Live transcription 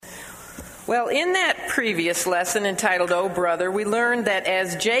Well, in that previous lesson entitled, "Oh Brother," we learned that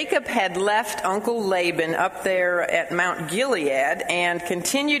as Jacob had left Uncle Laban up there at Mount Gilead and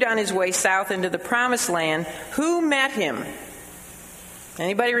continued on his way south into the Promised Land, who met him?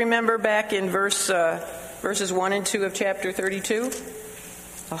 Anybody remember back in verses 1 and 2 of chapter 32?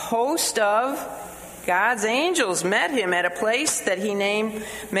 A host of God's angels met him at a place that he named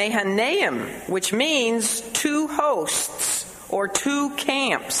Mahanaim, which means two hosts or two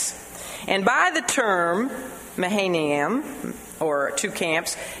camps. And by the term Mahanaim, or two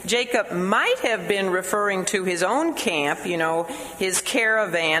camps, Jacob might have been referring to his own camp, his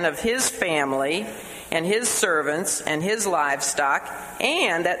caravan of his family and his servants and his livestock,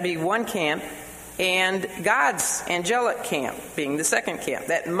 and that'd be one camp, and God's angelic camp being the second camp.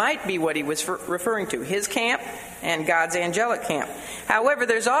 That might be what he was referring to, his camp and God's angelic camp. However,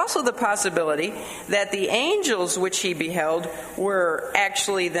 there's also the possibility that the angels which he beheld were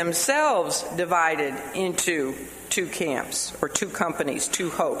actually themselves divided into two camps, or two companies, two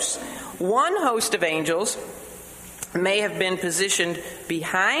hosts. One host of angels may have been positioned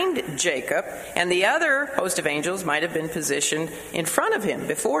behind Jacob, and the other host of angels might have been positioned in front of him,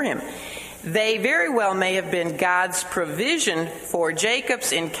 before him. They very well may have been God's provision for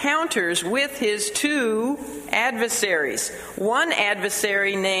Jacob's encounters with his two adversaries. One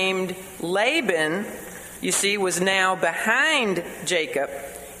adversary named Laban, you see, was now behind Jacob,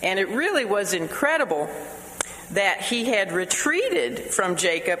 and it really was incredible that he had retreated from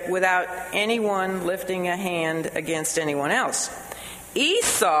Jacob without anyone lifting a hand against anyone else.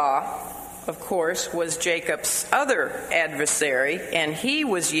 Esau, of course, was Jacob's other adversary, and he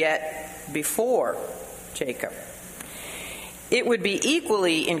was yet before Jacob. It would be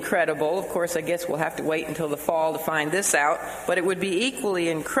equally incredible, of course, I guess we'll have to wait until the fall to find this out, but it would be equally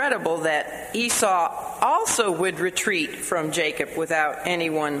incredible that Esau also would retreat from Jacob without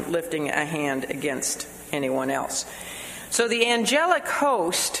anyone lifting a hand against anyone else. So the angelic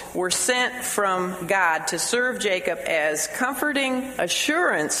host were sent from God to serve Jacob as comforting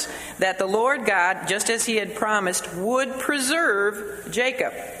assurance that the Lord God, just as he had promised, would preserve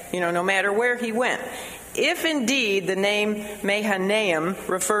Jacob, no matter where he went. If indeed the name Mahanaim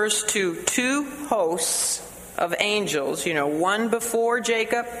refers to two hosts of angels, one before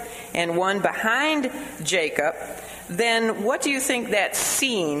Jacob and one behind Jacob, then what do you think that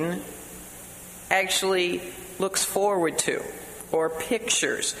scene actually looks forward to or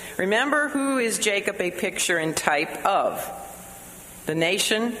pictures? Remember, who is Jacob a picture and type of? The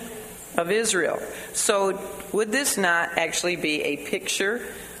nation of Israel. So would this not actually be a picture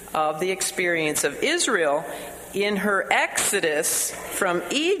of the experience of Israel in her exodus from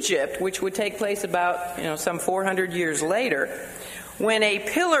Egypt, which would take place about, some 400 years later, when a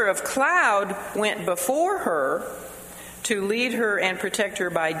pillar of cloud went before her to lead her and protect her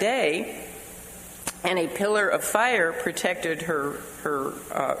by day, and a pillar of fire protected her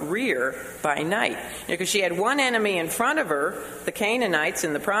rear by night. Because she had one enemy in front of her, the Canaanites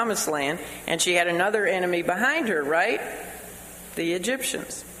in the Promised Land, and she had another enemy behind her, right? The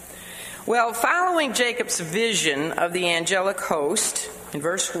Egyptians. Well, following Jacob's vision of the angelic host, in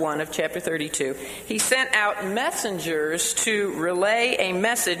verse 1 of chapter 32, he sent out messengers to relay a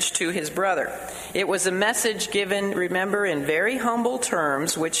message to his brother. It was a message given, remember, in very humble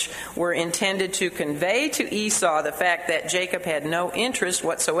terms, which were intended to convey to Esau the fact that Jacob had no interest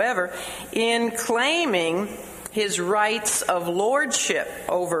whatsoever in claiming his rights of lordship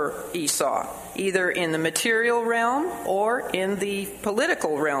over Esau, either in the material realm or in the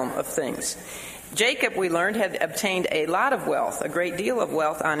political realm of things. Jacob, we learned, had obtained a lot of wealth, a great deal of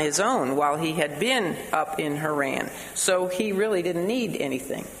wealth on his own while he had been up in Haran. So he really didn't need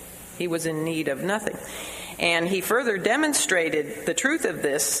anything. He was in need of nothing. And he further demonstrated the truth of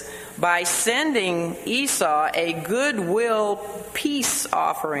this by sending Esau a goodwill peace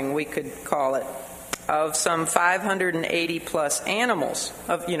offering, we could call it, of some 580 plus animals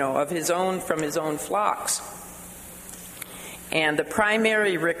of his own, from his own flocks. And the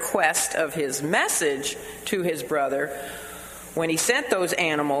primary request of his message to his brother, when he sent those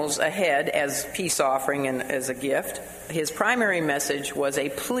animals ahead as peace offering and as a gift, his primary message was a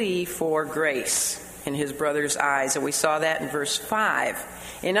plea for grace in his brother's eyes. And we saw that in verse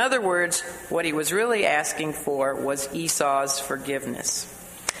 5. In other words, what he was really asking for was Esau's forgiveness.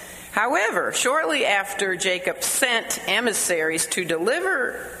 However, shortly after Jacob sent emissaries to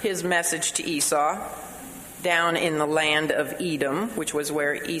deliver his message to Esau down in the land of Edom, which was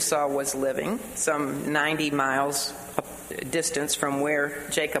where Esau was living, some 90 miles distance from where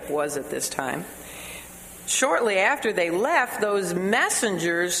Jacob was at this time, shortly after they left, those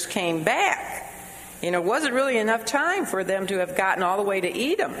messengers came back. It wasn't really enough time for them to have gotten all the way to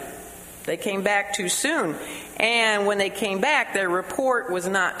Edom. They came back too soon. And when they came back, their report was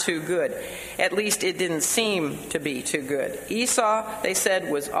not too good. At least it didn't seem to be too good. Esau, they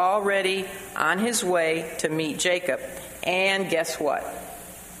said, was already on his way to meet Jacob. And guess what?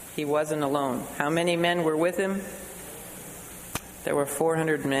 He wasn't alone. How many men were with him? There were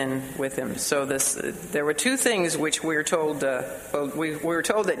 400 men with him. So there were two things which we were told. We were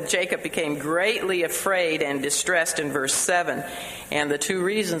told that Jacob became greatly afraid and distressed in verse 7. And the two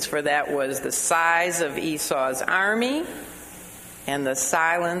reasons for that was the size of Esau's army and the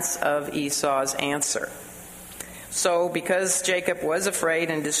silence of Esau's answer. So because Jacob was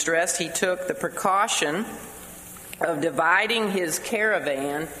afraid and distressed, he took the precaution of dividing his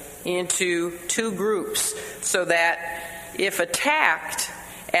caravan into two groups so that if attacked,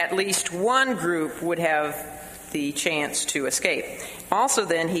 at least one group would have the chance to escape. Also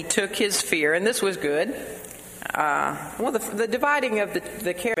then, he took his fear, and this was good. The dividing of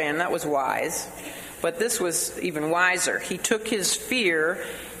the caravan, that was wise. But this was even wiser. He took his fear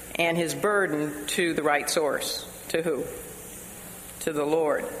and his burden to the right source. To who? To the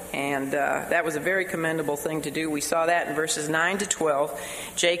Lord. And that was a very commendable thing to do. We saw that in verses 9 to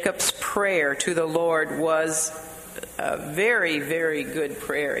 12. Jacob's prayer to the Lord was a very, very good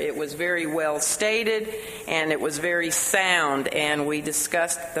prayer. It was very well stated, and it was very sound, and we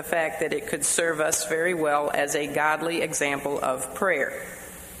discussed the fact that it could serve us very well as a godly example of prayer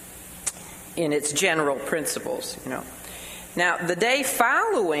in its general principles, Now, the day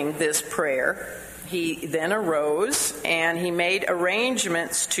following this prayer, he then arose, and he made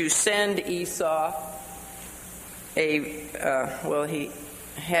arrangements to send Esau he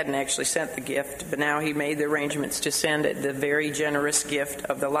hadn't actually sent the gift, but now he made the arrangements to send the very generous gift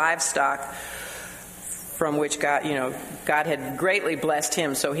of the livestock from which God had greatly blessed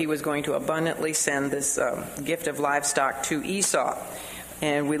him, so he was going to abundantly send this gift of livestock to Esau.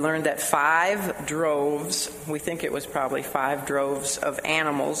 And we learned that 5 droves, we think it was probably 5 droves of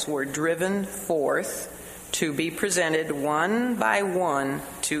animals, were driven forth to be presented one by one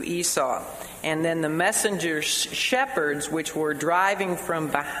to Esau. And then the messenger shepherds, which were driving from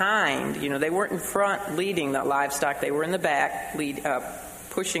behind, they weren't in front leading the livestock, they were in the back,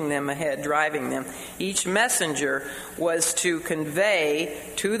 pushing them ahead, driving them. Each messenger was to convey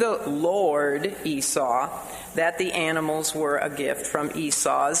to the Lord Esau that the animals were a gift from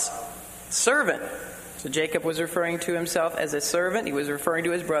Esau's servant. So Jacob was referring to himself as a servant. He was referring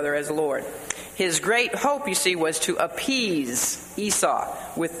to his brother as Lord. His great hope, you see, was to appease Esau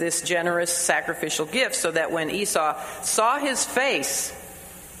with this generous sacrificial gift so that when Esau saw his face,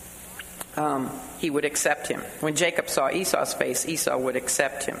 he would accept him. When Jacob saw Esau's face, Esau would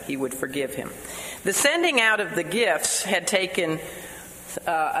accept him. He would forgive him. The sending out of the gifts had taken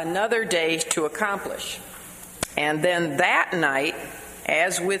another day to accomplish. And then that night,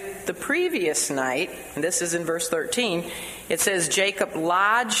 as with the previous night, and this is in verse 13, it says Jacob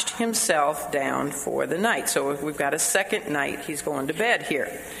lodged himself down for the night. So we've got a second night. He's going to bed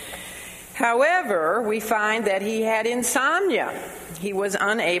here. However, we find that he had insomnia. He was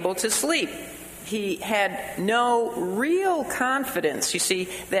unable to sleep. He had no real confidence, you see,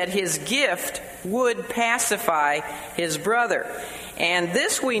 that his gift would pacify his brother. And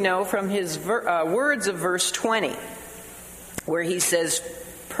this we know from his words of verse 20, where he says,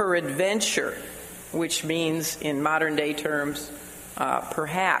 peradventure, which means in modern day terms,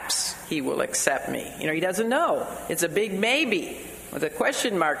 perhaps he will accept me. He doesn't know. It's a big maybe with a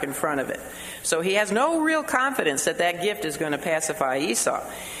question mark in front of it. So he has no real confidence that that gift is going to pacify Esau.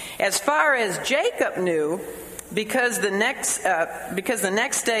 As far as Jacob knew, because the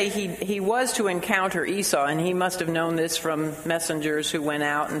next day he was to encounter Esau, and he must have known this from messengers who went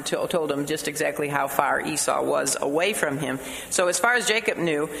out and told him just exactly how far Esau was away from him. So as far as Jacob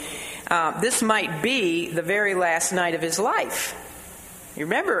knew, this might be the very last night of his life. You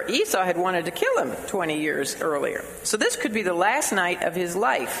remember, Esau had wanted to kill him 20 years earlier. So this could be the last night of his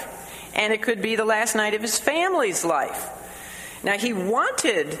life. And it could be the last night of his family's life. Now, he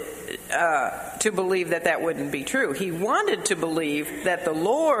wanted to believe that wouldn't be true. He wanted to believe that the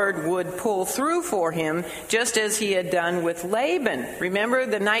Lord would pull through for him, just as he had done with Laban. Remember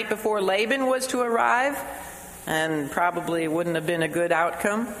the night before Laban was to arrive? And probably wouldn't have been a good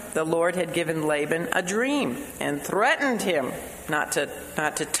outcome. The Lord had given Laban a dream and threatened him not to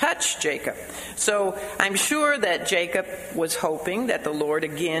touch Jacob. So I'm sure that Jacob was hoping that the Lord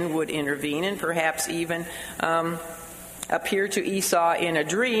again would intervene and perhaps even appear to Esau in a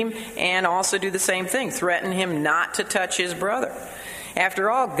dream and also do the same thing, threaten him not to touch his brother.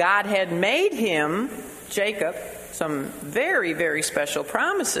 After all, God had made him, Jacob, some very, very special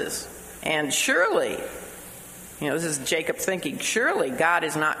promises. And surely This is Jacob thinking, surely God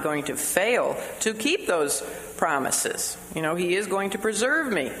is not going to fail to keep those promises. He is going to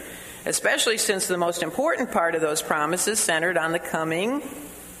preserve me, especially since the most important part of those promises centered on the coming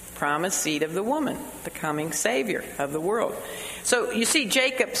promised seed of the woman, the coming Savior of the world. So you see,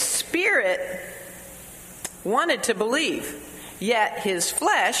 Jacob's spirit wanted to believe, yet his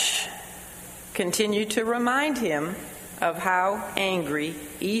flesh continued to remind him of how angry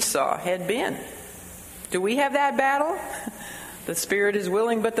Esau had been. Do we have that battle? The spirit is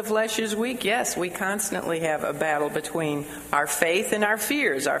willing, but the flesh is weak. Yes, we constantly have a battle between our faith and our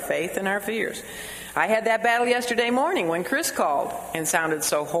fears, our faith and our fears. I had that battle yesterday morning when Chris called and sounded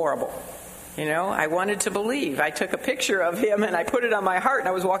so horrible. I wanted to believe. I took a picture of him and I put it on my heart, and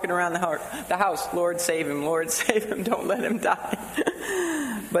I was walking around the house. Lord, save him. Lord, save him. Don't let him die.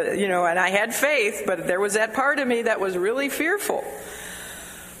 But, and I had faith, but there was that part of me that was really fearful.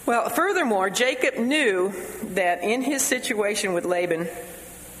 Well, furthermore, Jacob knew that in his situation with Laban,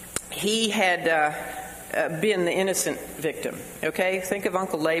 he had been the innocent victim. Okay? Think of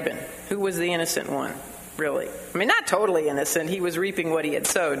Uncle Laban. Who was the innocent one, really? I mean, not totally innocent. He was reaping what he had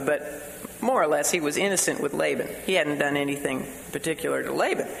sowed, but more or less he was innocent with Laban. He hadn't done anything particular to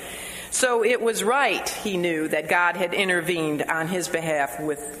Laban. So it was right, he knew, that God had intervened on his behalf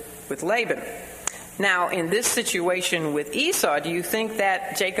with Laban. Now, in this situation with Esau, do you think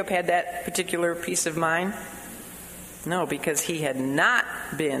that Jacob had that particular peace of mind? No, because he had not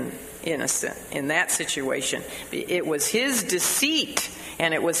been innocent in that situation. It was his deceit,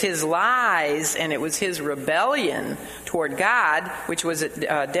 and it was his lies, and it was his rebellion toward God, which was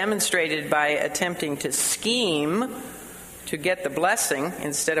demonstrated by attempting to scheme to get the blessing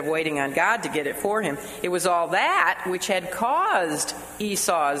instead of waiting on God to get it for him. It was all that which had caused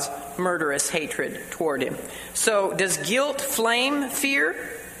Esau's murderous hatred toward him. So does guilt flame fear?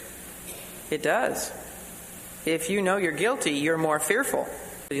 It does. If you know you're guilty, you're more fearful.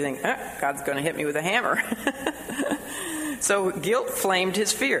 You think, God's going to hit me with a hammer. So guilt flamed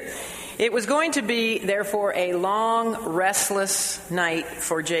his fear. It was going to be, therefore, a long, restless night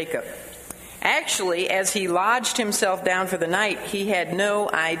for Jacob. Actually, as he lodged himself down for the night, he had no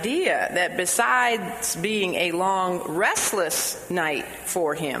idea that besides being a long, restless night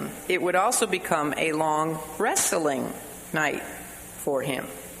for him, it would also become a long, wrestling night for him.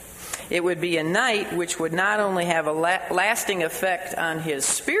 It would be a night which would not only have a lasting effect on his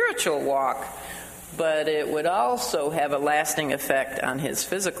spiritual walk, but it would also have a lasting effect on his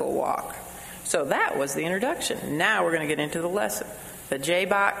physical walk. So that was the introduction. Now we're going to get into the lesson. The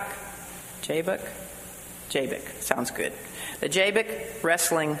Jabbok, sounds good. The Jabbok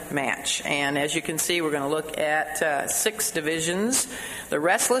wrestling match. And as you can see, we're going to look at 6 divisions. The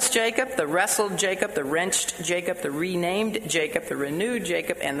restless Jacob, the wrestled Jacob, the wrenched Jacob, the renamed Jacob, the renewed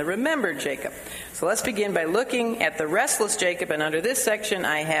Jacob, and the remembered Jacob. So let's begin by looking at the restless Jacob. And under this section,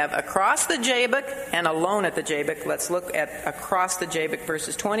 I have across the Jabbok and alone at the Jabbok. Let's look at across the Jabbok,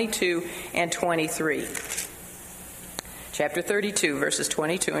 verses 22 and 23. Chapter 32, verses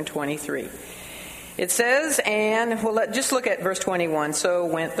 22 and 23. It says, and just look at verse 21. So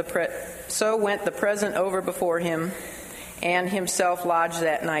went the present over before him, and himself lodged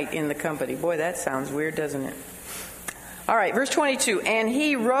that night in the company. Boy, that sounds weird, doesn't it? All right, verse 22. And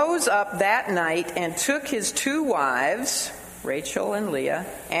he rose up that night and took his 2 wives, Rachel and Leah,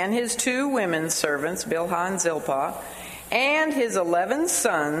 and his 2 women servants, Bilhah and Zilpah, and his 11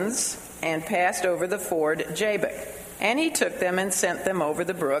 sons, and passed over the ford Jabbok. And he took them and sent them over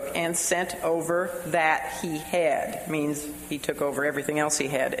the brook, and sent over that he had. Means he took over everything else he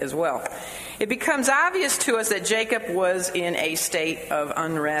had as well. It becomes obvious to us that Jacob was in a state of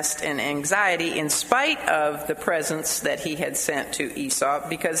unrest and anxiety in spite of the presents that he had sent to Esau,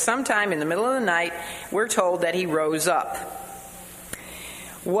 because sometime in the middle of the night, we're told that he rose up.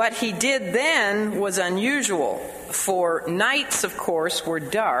 What he did then was unusual, for nights, of course, were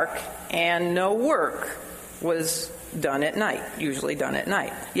dark, and no work was done at night, usually done at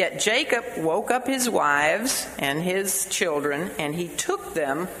night. Yet Jacob woke up his wives and his children, and he took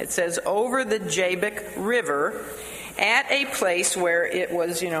them, it says, over the Jabbok River at a place where it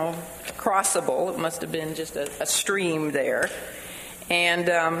was, crossable. It must have been just a stream there. And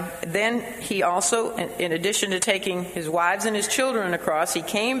then he also, in addition to taking his wives and his children across, he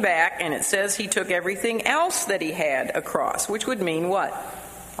came back, and it says he took everything else that he had across, which would mean what?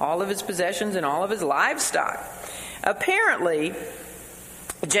 All of his possessions and all of his livestock. Apparently,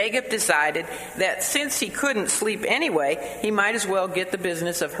 Jacob decided that since he couldn't sleep anyway, he might as well get the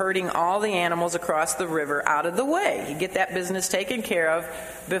business of herding all the animals across the river out of the way. He'd get that business taken care of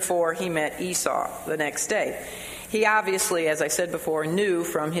before he met Esau the next day. He obviously, as I said before, knew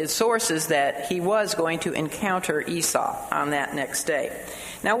from his sources that he was going to encounter Esau on that next day.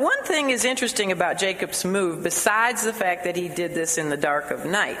 Now, one thing is interesting about Jacob's move, besides the fact that he did this in the dark of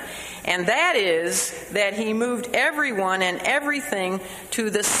night, and that is that he moved everyone and everything to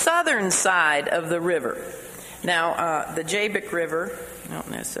the southern side of the river. Now, the Jabbok River,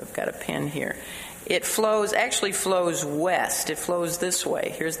 I've got a pen here. It actually flows west. It flows this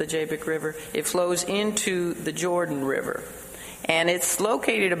way. Here's the Jabbok River. It flows into the Jordan River. And it's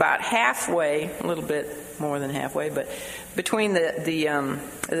located about halfway, a little bit more than halfway, but between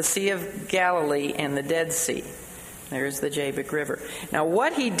the Sea of Galilee and the Dead Sea. There's the Jabbok River. Now,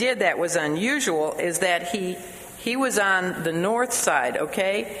 what he did that was unusual is that he was on the north side,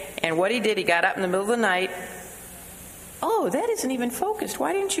 okay? And what he did, he got up in the middle of the night. Oh, that isn't even focused.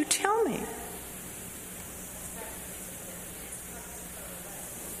 Why didn't you tell me?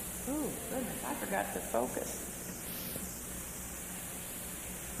 Oh, goodness, I forgot to focus.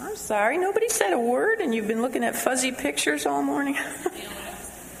 I'm sorry, nobody said a word and you've been looking at fuzzy pictures all morning?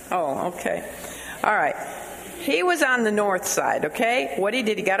 Oh, okay. All right. He was on the north side, okay? What he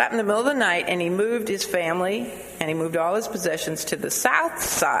did, he got up in the middle of the night and he moved his family and he moved all his possessions to the south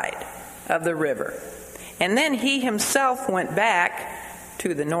side of the river. And then he himself went back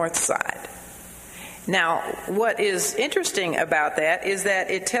to the north side. Now, what is interesting about that is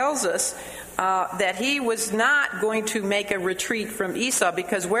that it tells us that he was not going to make a retreat from Esau,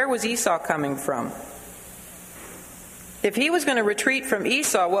 because where was Esau coming from? If he was going to retreat from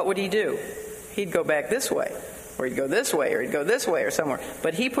Esau, what would he do? He'd go back this way, or he'd go this way, or he'd go this way, or somewhere.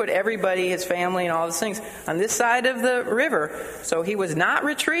 But he put everybody, his family and all those things, on this side of the river, so he was not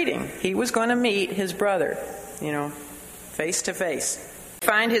retreating. He was going to meet his brother, face to face.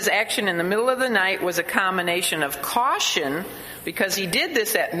 Find his action in the middle of the night was a combination of caution, because he did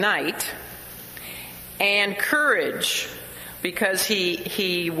this at night, and courage, because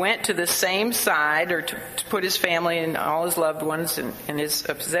he went to the same side, or to put his family and all his loved ones and his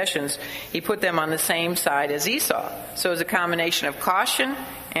possessions, he put them on the same side as Esau. So it was a combination of caution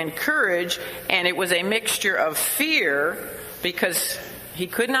and courage, and it was a mixture of fear, because he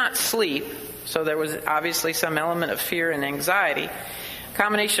could not sleep, so there was obviously some element of fear and anxiety.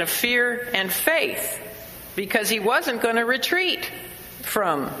 Combination of fear and faith, because he wasn't going to retreat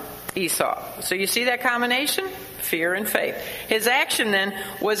from Esau. So you see that combination? Fear and faith. His action then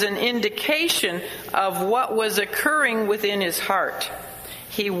was an indication of what was occurring within his heart.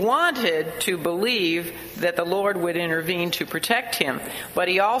 He wanted to believe that the Lord would intervene to protect him, but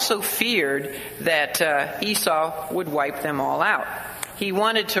he also feared that Esau would wipe them all out. He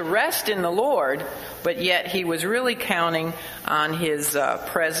wanted to rest in the Lord, but yet he was really counting on his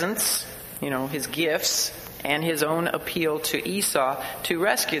presence, his gifts, and his own appeal to Esau to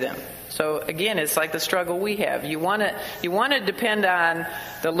rescue them. So again, it's like the struggle we have. You want to depend on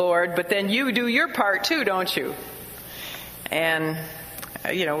the Lord, but then you do your part too, don't you? And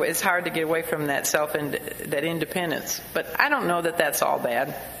it's hard to get away from that that independence. But I don't know that that's all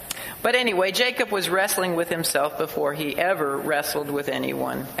bad. But anyway, Jacob was wrestling with himself before he ever wrestled with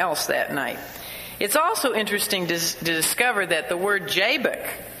anyone else that night. It's also interesting to discover that the word Jabbok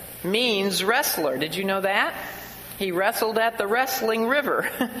means wrestler. Did you know that? He wrestled at the wrestling river.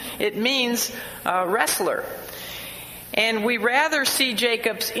 It means wrestler. And we rather see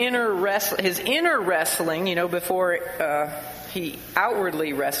Jacob's his inner wrestling, before he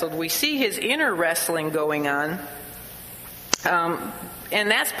outwardly wrestled. We see his inner wrestling going on. And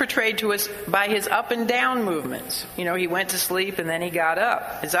that's portrayed to us by his up and down movements. He went to sleep and then he got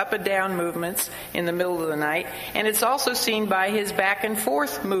up. His up and down movements in the middle of the night. And it's also seen by his back and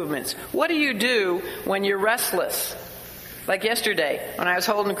forth movements. What do you do when you're restless? Like yesterday, when I was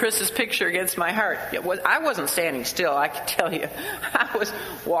holding Chris's picture against my heart, I wasn't standing still, I can tell you. I was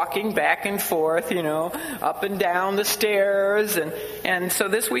walking back and forth, up and down the stairs. And so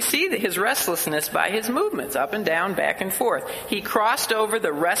we see his restlessness by his movements, up and down, back and forth. He crossed over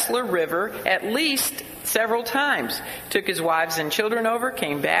the Wrestler River at least several times. Took his wives and children over,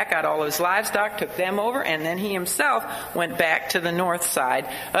 came back, got all his livestock, took them over, and then he himself went back to the north side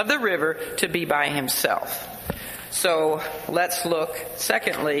of the river to be by himself. So let's look,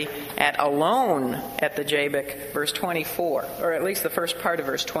 secondly, at alone at the Jabbok, verse 24, or at least the first part of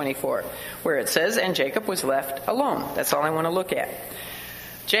verse 24, where it says, and Jacob was left alone. That's all I want to look at.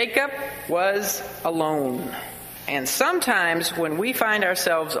 Jacob was alone. And sometimes when we find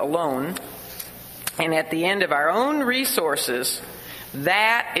ourselves alone and at the end of our own resources,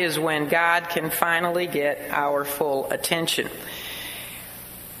 that is when God can finally get our full attention.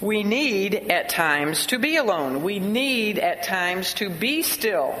 We need at times to be alone. We need at times to be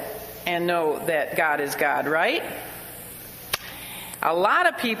still and know that God is God, right? A lot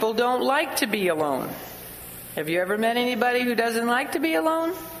of people don't like to be alone. Have you ever met anybody who doesn't like to be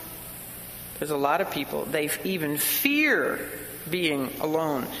alone? There's a lot of people. They even fear being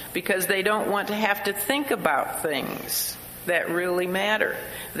alone because they don't want to have to think about things that really matter.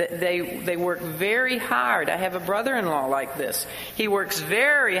 They work very hard. I have a brother-in-law like this. He works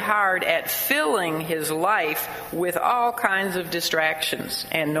very hard at filling his life with all kinds of distractions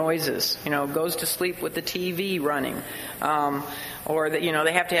and noises. Goes to sleep with the TV running. Or that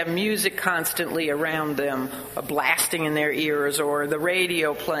they have to have music constantly around them, blasting in their ears, or the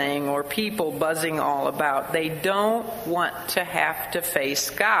radio playing, or people buzzing all about. They don't want to have to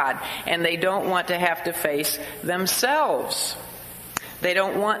face God, and they don't want to have to face themselves. They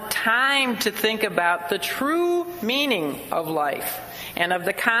don't want time to think about the true meaning of life and of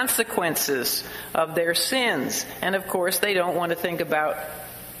the consequences of their sins. And of course, they don't want to think about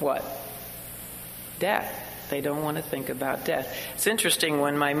what? Death. They don't want to think about death. It's interesting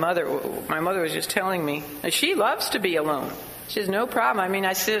when my mother was just telling me that she loves to be alone. She has no problem. I mean,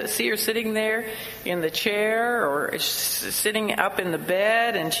 I see her sitting there in the chair or sitting up in the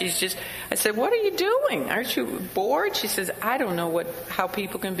bed, and I said, "What are you doing? Aren't you bored?" She says, "I don't know how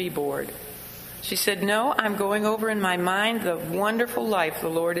people can be bored." She said, "No, I'm going over in my mind the wonderful life the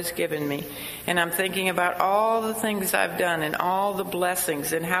Lord has given me. And I'm thinking about all the things I've done and all the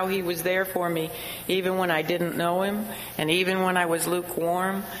blessings and how He was there for me even when I didn't know Him and even when I was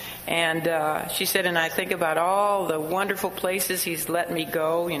lukewarm." And she said, "And I think about all the wonderful places He's let me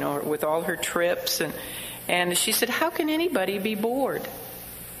go, with all her trips." And she said, "How can anybody be bored?"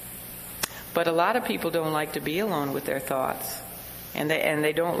 But a lot of people don't like to be alone with their thoughts. And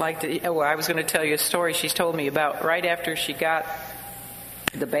they don't like to. Oh, I was going to tell you a story she's told me about right after she got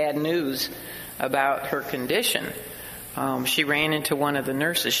the bad news about her condition. She ran into one of the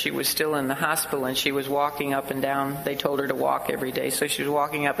nurses. She was still in the hospital, and she was walking up and down. They told her to walk every day, so she was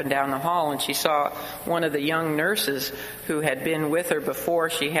walking up and down the hall, and she saw one of the young nurses who had been with her before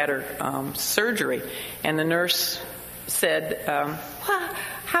she had her surgery. And the nurse said,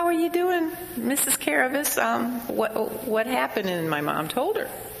 "How are you doing, Mrs. Caravis? What happened?" And my mom told her.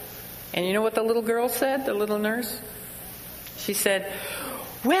 And you know what the little girl said, the little nurse? She said,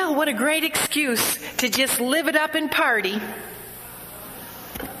 "Well, what a great excuse to just live it up and party."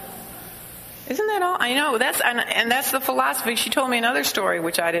 Isn't that all? I know. That's the philosophy. She told me another story,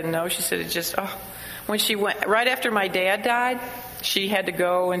 which I didn't know. She said when she went, right after my dad died, she had to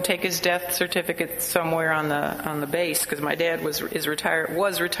go and take his death certificate somewhere on the base because my dad was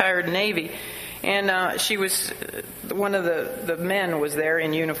retired Navy, and she was one of the men was there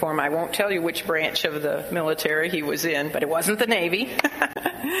in uniform. I won't tell you which branch of the military he was in, but it wasn't the Navy.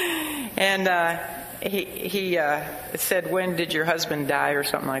 And he said, "When did your husband die?" or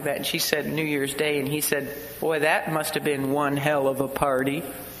something like that. And she said, "New Year's Day." And he said, "Boy, that must have been one hell of a party."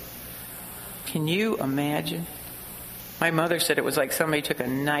 Can you imagine? My mother said it was like somebody took a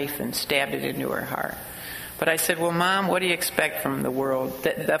knife and stabbed it into her heart. But I said, "Well, Mom, what do you expect from the world?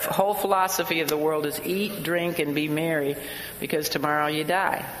 The whole philosophy of the world is eat, drink, and be merry because tomorrow you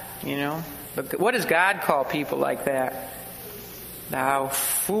die, But what does God call people like that? Thou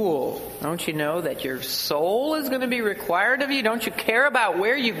fool. Don't you know that your soul is going to be required of you? Don't you care about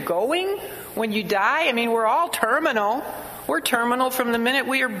where you're going when you die? I mean, we're all terminal. We're terminal from the minute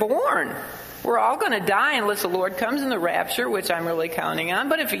we are born. We're all going to die unless the Lord comes in the rapture, which I'm really counting on.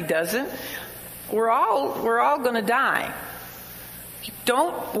 But if He doesn't, we're all going to die.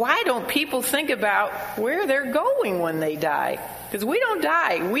 Why don't people think about where they're going when they die? Because we don't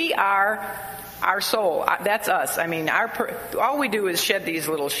die. We are our soul. That's us. I mean, all we do is shed these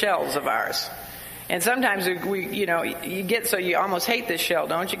little shells of ours. And sometimes you get so you almost hate this shell,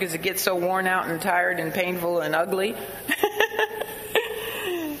 don't you? Because it gets so worn out and tired and painful and ugly.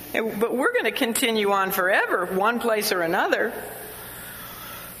 But we're going to continue on forever, one place or another.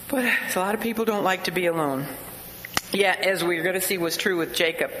 But a lot of people don't like to be alone. Yeah, as we're going to see was true with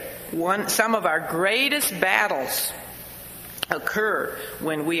Jacob. Some of our greatest battles occur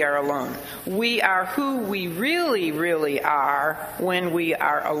when we are alone. We are who we really, really are when we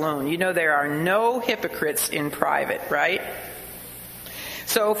are alone. There are no hypocrites in private, right?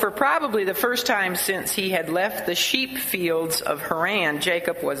 So for probably the first time since he had left the sheep fields of Haran,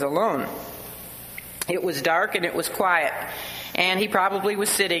 Jacob was alone. It was dark and it was quiet. And he probably was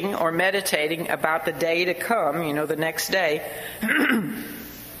sitting or meditating about the day to come, the next day.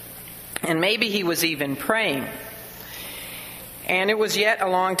 And maybe he was even praying. And it was yet a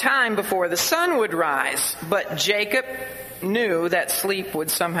long time before the sun would rise. But Jacob knew that sleep would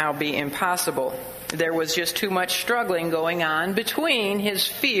somehow be impossible. There was just too much struggling going on between his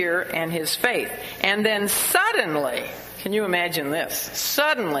fear and his faith. And then suddenly, can you imagine this?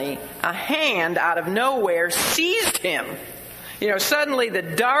 Suddenly, a hand out of nowhere seized him. Suddenly the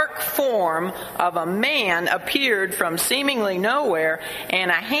dark form of a man appeared from seemingly nowhere,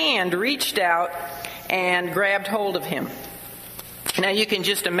 and a hand reached out and grabbed hold of him. Now you can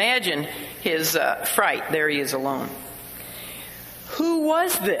just imagine his fright. There he is alone. Who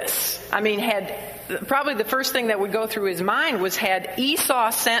was this? Probably the first thing that would go through his mind was, had Esau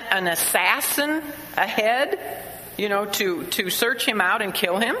sent an assassin ahead, to search him out and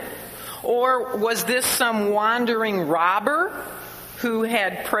kill him? Or was this some wandering robber who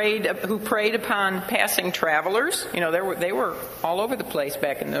preyed upon passing travelers? They were all over the place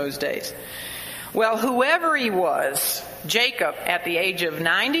back in those days. Well, whoever he was, Jacob, at the age of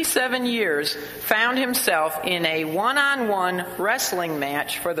 97 years, found himself in a one-on-one wrestling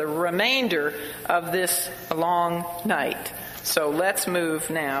match for the remainder of this long night. So let's move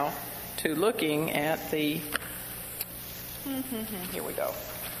now to looking at here we go.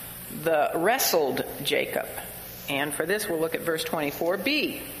 The wrestled Jacob. And for this, we'll look at verse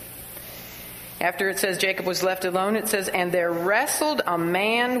 24b. After it says Jacob was left alone, it says, and there wrestled a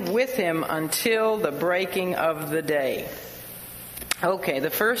man with him until the breaking of the day. Okay, the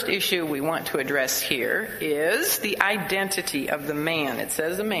first issue we want to address here is the identity of the man. It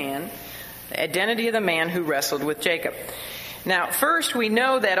says the identity of the man who wrestled with Jacob. Now, first we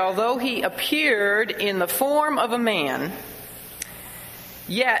know that although he appeared in the form of a man,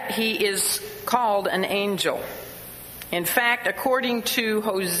 yet he is called an angel. In fact, according to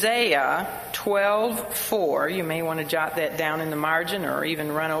Hosea 12:4, you may want to jot that down in the margin or even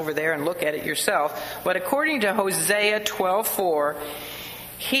run over there and look at it yourself. But according to Hosea 12:4,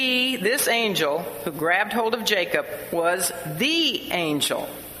 this angel who grabbed hold of Jacob was the angel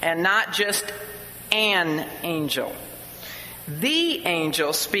and not just an angel. The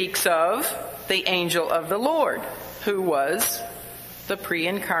angel speaks of the angel of the Lord, who was the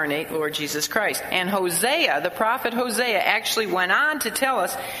pre-incarnate Lord Jesus Christ. And Hosea, the prophet Hosea, actually went on to tell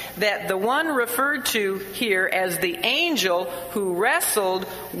us that the one referred to here as the angel who wrestled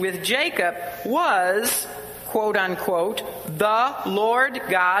with Jacob was, quote unquote, the Lord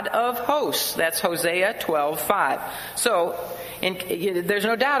God of hosts. That's Hosea 12:5. So there's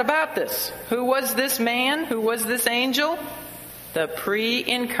no doubt about this. Who was this man? Who was this angel? The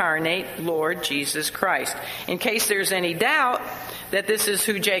pre-incarnate Lord Jesus Christ. In case there's any doubt that this is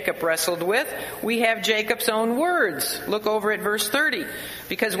who Jacob wrestled with, we have Jacob's own words. Look over at verse 30.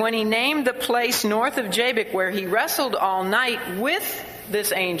 Because when he named the place north of Jabbok where he wrestled all night with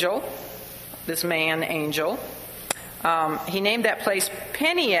this angel, this man angel, he named that place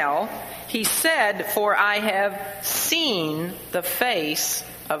Peniel. He said, for I have seen the face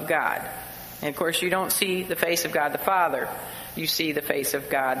of God. And of course you don't see the face of God the Father. You see the face of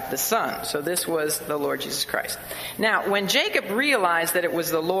God the Son. So this was the Lord Jesus Christ. Now, when Jacob realized that it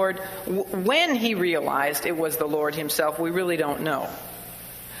was the Lord, when he realized it was the Lord himself, we really don't know.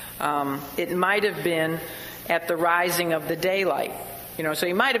 It might have been at the rising of the daylight. So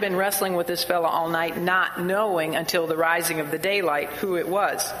he might have been wrestling with this fellow all night, not knowing until the rising of the daylight who it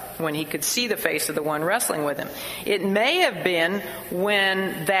was, when he could see the face of the one wrestling with him. It may have been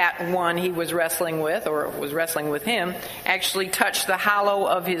when that one he was wrestling with, or was wrestling with him, actually touched the hollow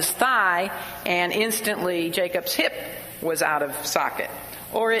of his thigh, and instantly Jacob's hip was out of socket.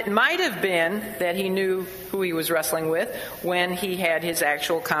 Or it might have been that he knew who he was wrestling with when he had his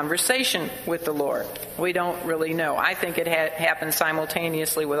actual conversation with the Lord. We don't really know. I think it happened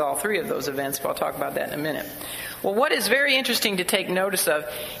simultaneously with all three of those events, but I'll talk about that in a minute. Well, what is very interesting to take notice of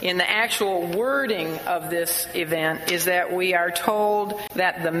in the actual wording of this event is that we are told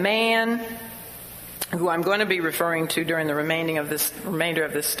that the man who I'm going to be referring to during the remainder of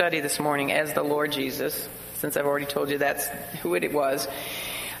this study this morning as the Lord Jesus, since I've already told you that's who it was,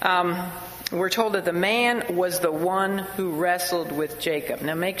 we're told that the man was the one who wrestled with Jacob.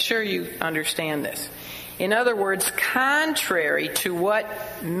 Now make sure you understand this. In other words, contrary to what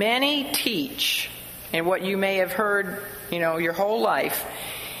many teach and what you may have heard, your whole life,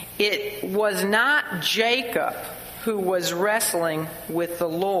 it was not Jacob who was wrestling with the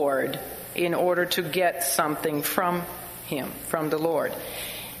Lord in order to get something from him, from the Lord.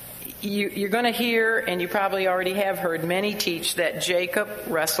 You're going to hear, and you probably already have heard, many teach that Jacob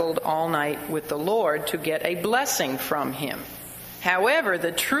wrestled all night with the Lord to get a blessing from him. However,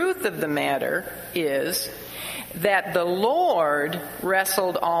 the truth of the matter is that the Lord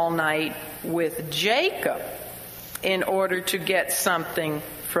wrestled all night with Jacob in order to get something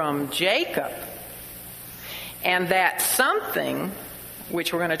from Jacob. And that something,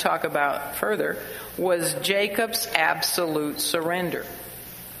 which we're going to talk about further, was Jacob's absolute surrender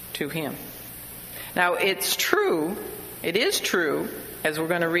to him. Now, it is true, as we're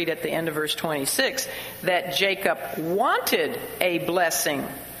going to read at the end of verse 26, that Jacob wanted a blessing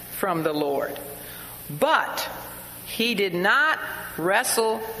from the Lord. But he did not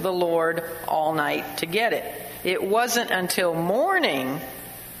wrestle the Lord all night to get it. It wasn't until morning,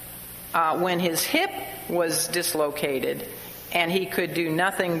 when his hip was dislocated and he could do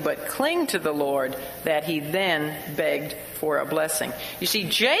nothing but cling to the Lord, that he then begged for a blessing. You see,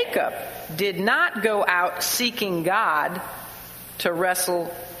 Jacob did not go out seeking God to wrestle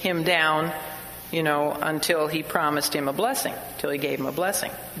him down, until he promised him a blessing, till he gave him a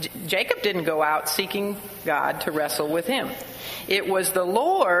blessing. Jacob didn't go out seeking God to wrestle with him. It was the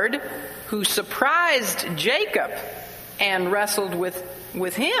Lord who surprised Jacob and wrestled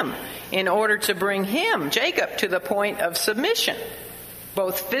with him in order to bring him, Jacob, to the point of submission,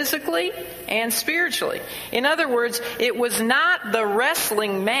 both physically and spiritually. In other words, it was not the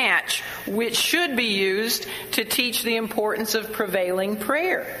wrestling match which should be used to teach the importance of prevailing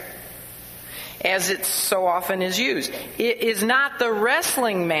prayer, as it so often is used. It is not the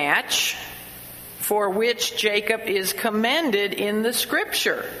wrestling match for which Jacob is commended in the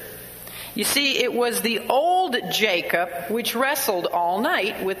Scripture. You see, it was the old Jacob which wrestled all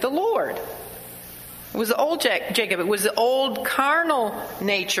night with the Lord. It was the old Jacob. It was the old carnal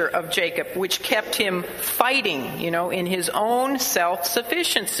nature of Jacob which kept him fighting, in his own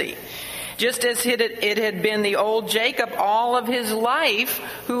self-sufficiency. Just as it had been the old Jacob all of his life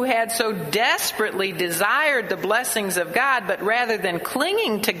who had so desperately desired the blessings of God, but rather than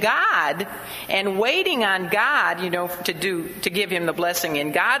clinging to God and waiting on God, to give him the blessing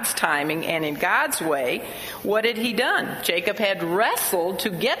in God's timing and in God's way, what had he done? Jacob had wrestled to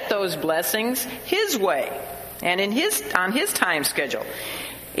get those blessings his way and on his time schedule.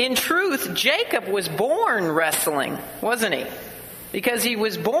 In truth, Jacob was born wrestling, wasn't he? Because he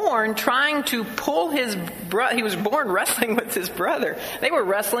was born trying to pull he was born wrestling with his brother. They were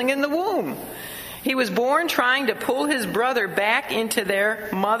wrestling in the womb. He was born trying to pull his brother back into their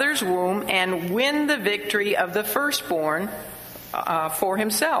mother's womb and win the victory of the firstborn for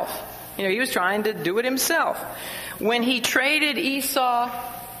himself. He was trying to do it himself. When he traded Esau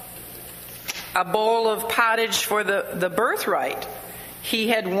a bowl of pottage for the birthright, he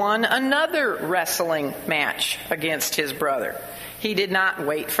had won another wrestling match against his brother. He did not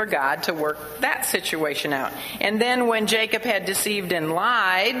wait for God to work that situation out. And then when Jacob had deceived and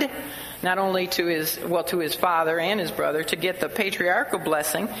lied, not only to his father and his brother to get the patriarchal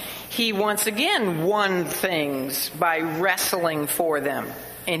blessing, he once again won things by wrestling for them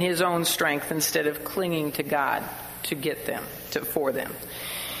in his own strength instead of clinging to God to get them, for them.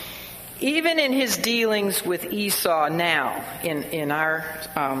 Even in his dealings with Esau now, in our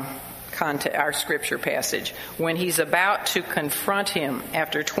scripture passage, when he's about to confront him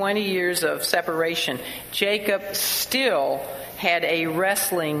after 20 years of separation, Jacob still had a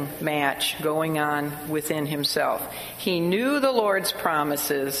wrestling match going on within himself. He knew the Lord's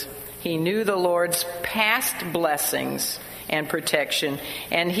promises. He knew the Lord's past blessings and protection.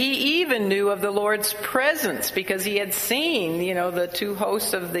 And he even knew of the Lord's presence because he had seen, the two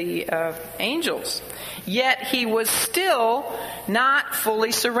hosts of the angels. Yet he was still not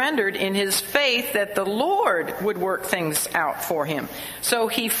fully surrendered in his faith that the Lord would work things out for him. So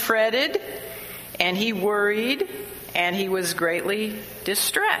he fretted and he worried and he was greatly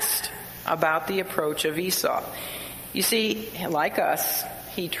distressed about the approach of Esau. You see, like us,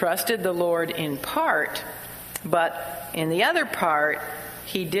 he trusted the Lord in part, but in the other part,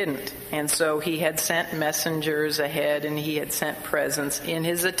 he didn't. And so he had sent messengers ahead and he had sent presents in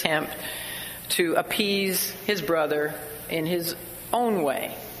his attempt to appease his brother in his own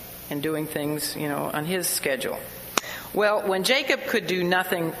way and doing things, on his schedule. Well, when Jacob could do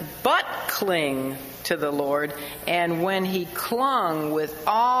nothing but cling to the Lord, and when he clung with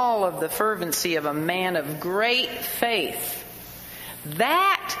all of the fervency of a man of great faith,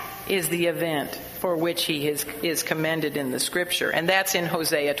 that is the event for which he is commended in the Scripture. And that's in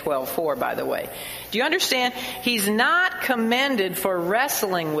Hosea 12:4, by the way. Do you understand? He's not commended for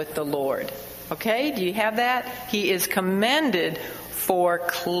wrestling with the Lord. Okay? Do you have that? He is commended for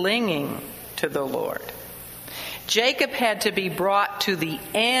clinging to the Lord. Jacob had to be brought to the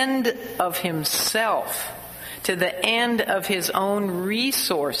end of himself, to the end of his own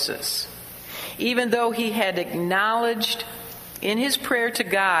resources, even though he had acknowledged in his prayer to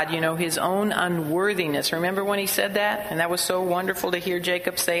God, his own unworthiness. Remember when he said that? And that was so wonderful to hear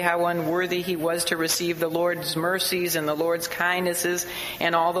Jacob say how unworthy he was to receive the Lord's mercies and the Lord's kindnesses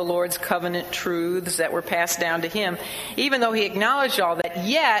and all the Lord's covenant truths that were passed down to him. Even though he acknowledged all that,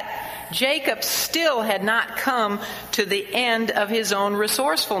 yet Jacob still had not come to the end of his own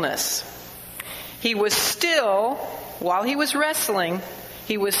resourcefulness. He was still, while he was wrestling,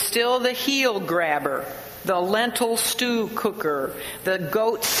 he was still the heel grabber, the lentil stew cooker, the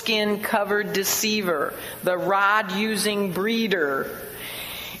goat skin covered deceiver, the rod using breeder,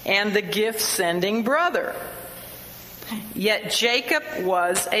 and the gift sending brother. Yet Jacob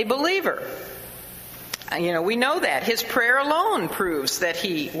was a believer. We know that. His prayer alone proves that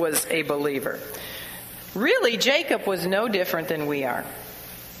he was a believer. Really, Jacob was no different than we are.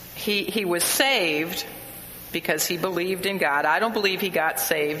 He was saved because he believed in God. I don't believe he got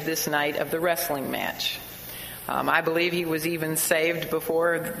saved this night of the wrestling match. I believe he was even saved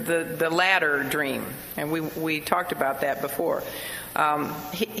before the ladder dream, and we talked about that before.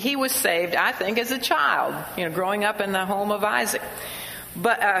 He was saved, I think, as a child, growing up in the home of Isaac.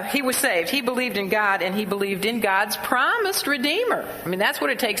 But he was saved. He believed in God, and he believed in God's promised Redeemer. I mean, that's what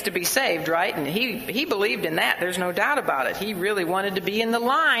it takes to be saved, right? And he believed in that. There's no doubt about it. He really wanted to be in the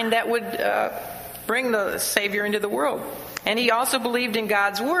line that would bring the Savior into the world. And he also believed in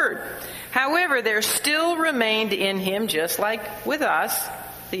God's Word. However, there still remained in him, just like with us,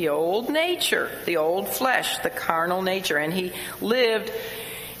 the old nature, the old flesh, the carnal nature. And he lived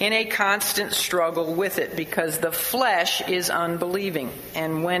in a constant struggle with it because the flesh is unbelieving.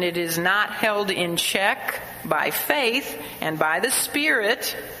 And when it is not held in check by faith and by the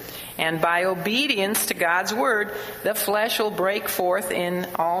Spirit and by obedience to God's Word, the flesh will break forth in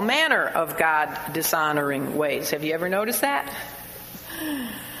all manner of God-dishonoring ways. Have you ever noticed that?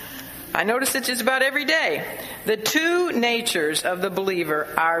 I notice it just about every day. The two natures of the believer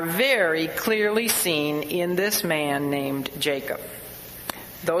are very clearly seen in this man named Jacob.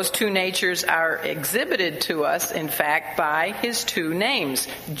 Those two natures are exhibited to us, in fact, by his two names.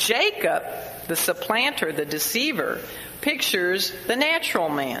 Jacob, the supplanter, the deceiver, pictures the natural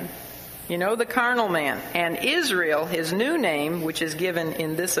man, the carnal man. And Israel, his new name, which is given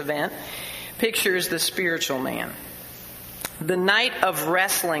in this event, pictures the spiritual man. The night of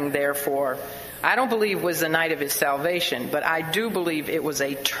wrestling, therefore, I don't believe was the night of his salvation, but I do believe it was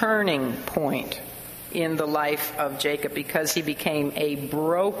a turning point in the life of Jacob because he became a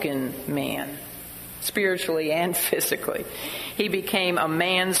broken man, spiritually and physically. He became a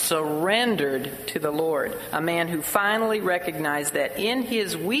man surrendered to the Lord, a man who finally recognized that in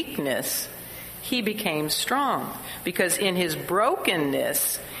his weakness, he became strong, because in his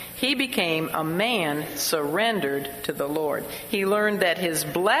brokenness, he became a man surrendered to the Lord. He learned that his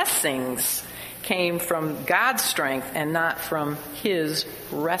blessings came from God's strength and not from his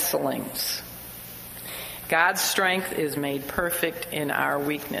wrestlings. God's strength is made perfect in our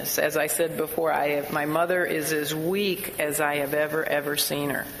weakness. As I said before, my mother is as weak as I have ever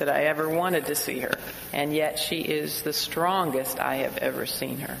seen her, that I ever wanted to see her. And yet she is the strongest I have ever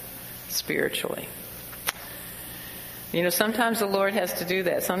seen her, spiritually. Sometimes the Lord has to do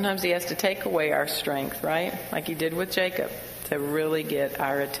that. Sometimes he has to take away our strength, right? Like he did with Jacob, to really get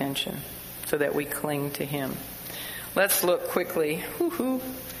our attention so that we cling to him. Let's look quickly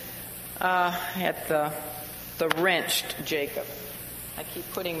at the wrenched Jacob. I keep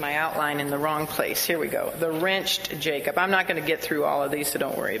putting my outline in the wrong place. Here we go. The wrenched Jacob. I'm not going to get through all of these, so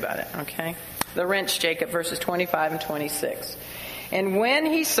don't worry about it, okay? The wrenched Jacob, verses 25 and 26. And when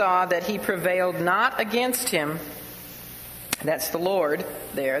he saw that he prevailed not against him, that's the Lord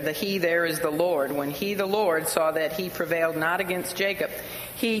there. The he there is the Lord. When he, the Lord, saw that he prevailed not against Jacob,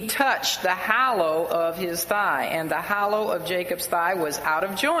 he touched the hollow of his thigh, and the hollow of Jacob's thigh was out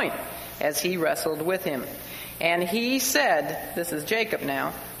of joint as he wrestled with him. And he said, this is Jacob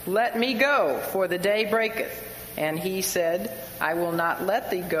now, "Let me go, for the day breaketh." And he said, "I will not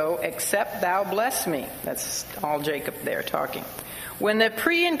let thee go, except thou bless me." That's all Jacob there talking. When the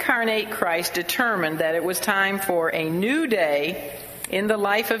pre-incarnate Christ determined that it was time for a new day in the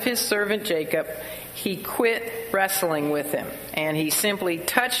life of his servant Jacob, he quit wrestling with him. And he simply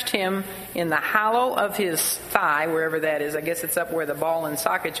touched him in the hollow of his thigh, wherever that is. I guess it's up where the ball and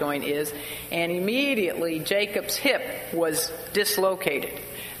socket joint is. And immediately Jacob's hip was dislocated.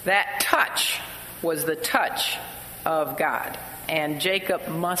 That touch was the touch of God. And Jacob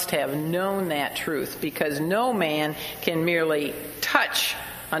must have known that truth, because no man can merely touch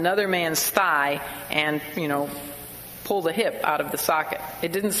another man's thigh and, pull the hip out of the socket.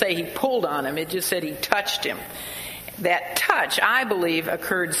 It didn't say he pulled on him. It just said he touched him. That touch, I believe,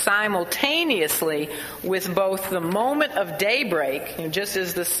 occurred simultaneously with both the moment of daybreak, just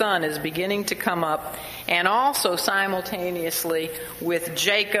as the sun is beginning to come up, and also simultaneously with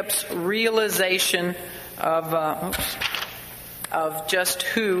Jacob's realization of just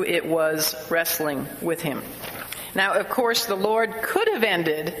who it was wrestling with him. Now, of course, the Lord could have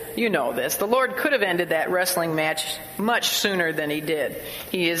ended, the Lord could have ended that wrestling match much sooner than he did.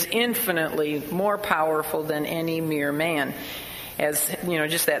 He is infinitely more powerful than any mere man, as,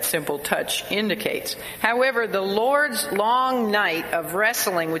 just that simple touch indicates. However, the Lord's long night of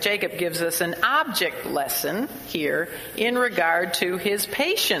wrestling with Jacob gives us an object lesson here in regard to his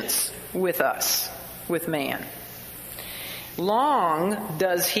patience with us, with man. Long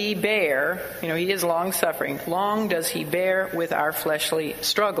does he bear, he is long-suffering, long does he bear with our fleshly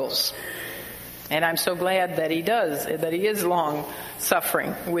struggles. And I'm so glad that he does, that he is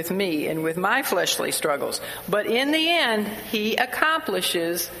long-suffering with me and with my fleshly struggles. But in the end, he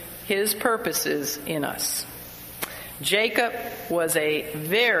accomplishes his purposes in us. Jacob was a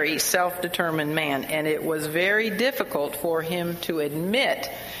very self-determined man, and it was very difficult for him to admit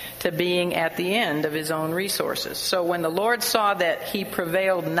to being at the end of his own resources. So when the Lord saw that he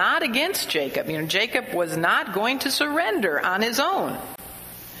prevailed not against Jacob, Jacob was not going to surrender on his own.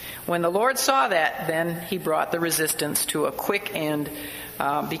 When the Lord saw that, then he brought the resistance to a quick end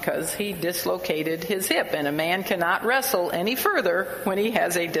because he dislocated his hip. And a man cannot wrestle any further when he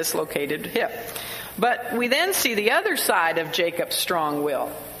has a dislocated hip. But we then see the other side of Jacob's strong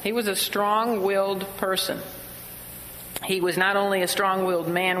will. He was a strong-willed person. He was not only a strong-willed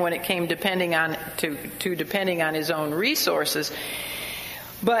man when it came depending on his own resources,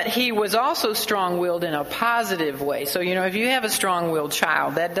 but he was also strong-willed in a positive way. So, if you have a strong-willed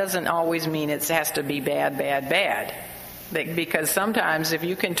child, that doesn't always mean it has to be bad, bad, bad. Because sometimes if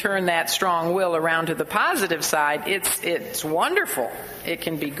you can turn that strong will around to the positive side, it's wonderful. It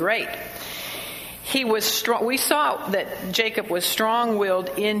can be great. He was strong. We saw that Jacob was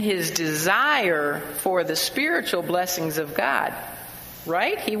strong-willed in his desire for the spiritual blessings of God.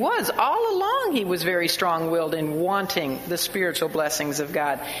 Right? He was. All along he was very strong-willed in wanting the spiritual blessings of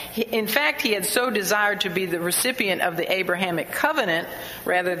God. In fact, he had so desired to be the recipient of the Abrahamic covenant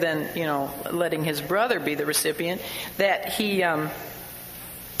rather than, letting his brother be the recipient, that he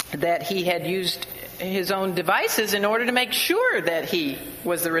had used his own devices in order to make sure that he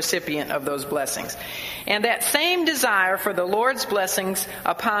was the recipient of those blessings. And that same desire for the Lord's blessings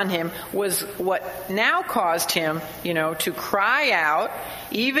upon him was what now caused him, to cry out,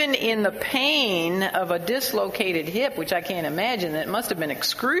 even in the pain of a dislocated hip, which I can't imagine, that must have been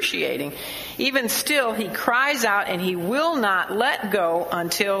excruciating. Even still, he cries out and he will not let go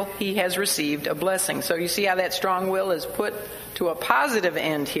until he has received a blessing. So you see how that strong will is put to a positive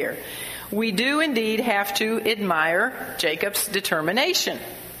end here. We do indeed have to admire Jacob's determination,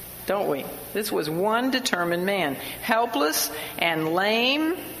 don't we? This was one determined man, helpless and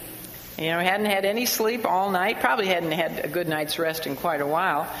lame. Hadn't had any sleep all night, probably hadn't had a good night's rest in quite a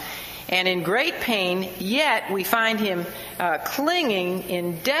while, and in great pain, yet we find him clinging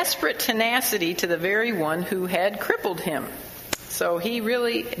in desperate tenacity to the very one who had crippled him. So he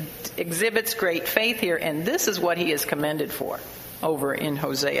really exhibits great faith here, and this is what he is commended for over in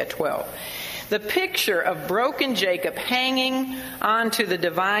Hosea 12. The picture of broken Jacob hanging onto the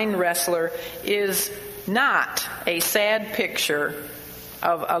divine wrestler is not a sad picture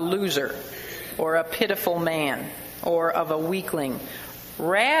of a loser or a pitiful man or of a weakling.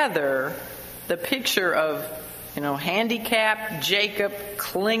 Rather, the picture of, handicapped Jacob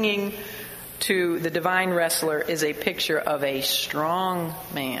clinging to the divine wrestler is a picture of a strong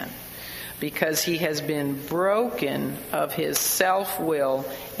man, because he has been broken of his self-will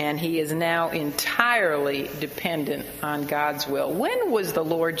and he is now entirely dependent on God's will. When was the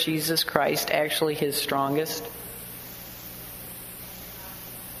Lord Jesus Christ actually his strongest?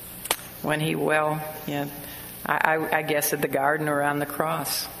 I guess at the garden or on the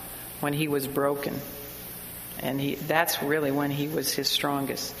cross, when he was broken. And that's really when he was his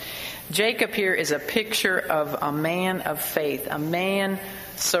strongest. Jacob here is a picture of a man of faith, a man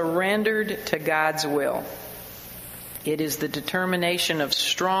surrendered to God's will. It is the determination of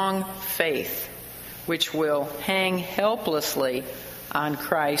strong faith which will hang helplessly on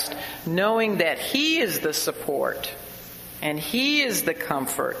Christ, knowing that he is the support and he is the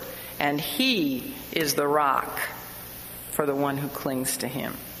comfort and he is the rock for the one who clings to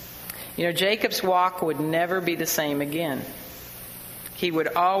him. Jacob's walk would never be the same again. He would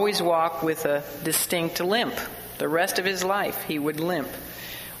always walk with a distinct limp. The rest of his life he would limp,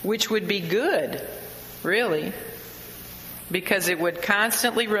 which would be good, really, because it would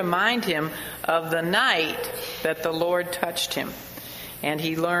constantly remind him of the night that the Lord touched him. And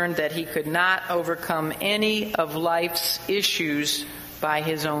he learned that he could not overcome any of life's issues by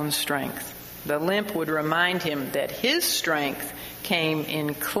his own strength. The limp would remind him that his strength came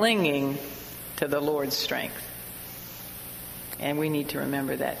in clinging to the Lord's strength. And we need to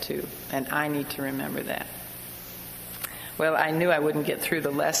remember that too. And I need to remember that. Well, I knew I wouldn't get through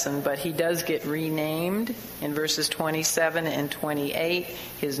the lesson, but he does get renamed in verses 27 and 28.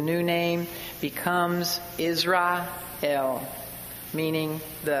 His new name becomes Israel, meaning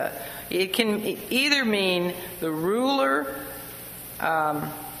it can either mean the ruler of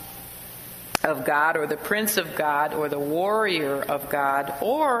God, or the prince of God, or the warrior of God,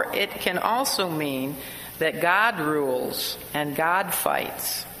 or it can also mean that God rules and God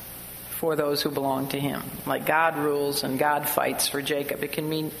fights for those who belong to him. Like God rules and God fights for Jacob. It can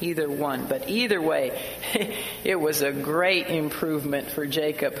mean either one. But either way, it was a great improvement for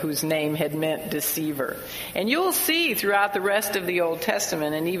Jacob, whose name had meant deceiver. And you'll see throughout the rest of the Old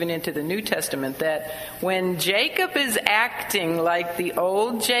Testament and even into the New Testament that when Jacob is acting like the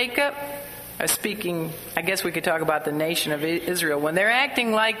old Jacob, speaking, I guess we could talk about the nation of Israel, when they're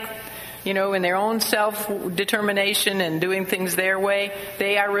acting like, in their own self-determination and doing things their way,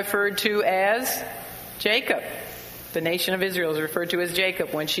 they are referred to as Jacob. The nation of Israel is referred to as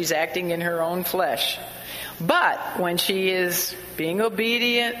Jacob when she's acting in her own flesh. But when she is being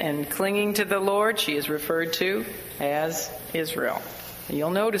obedient and clinging to the Lord, she is referred to as Israel.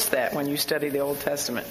 You'll notice that when you study the Old Testament.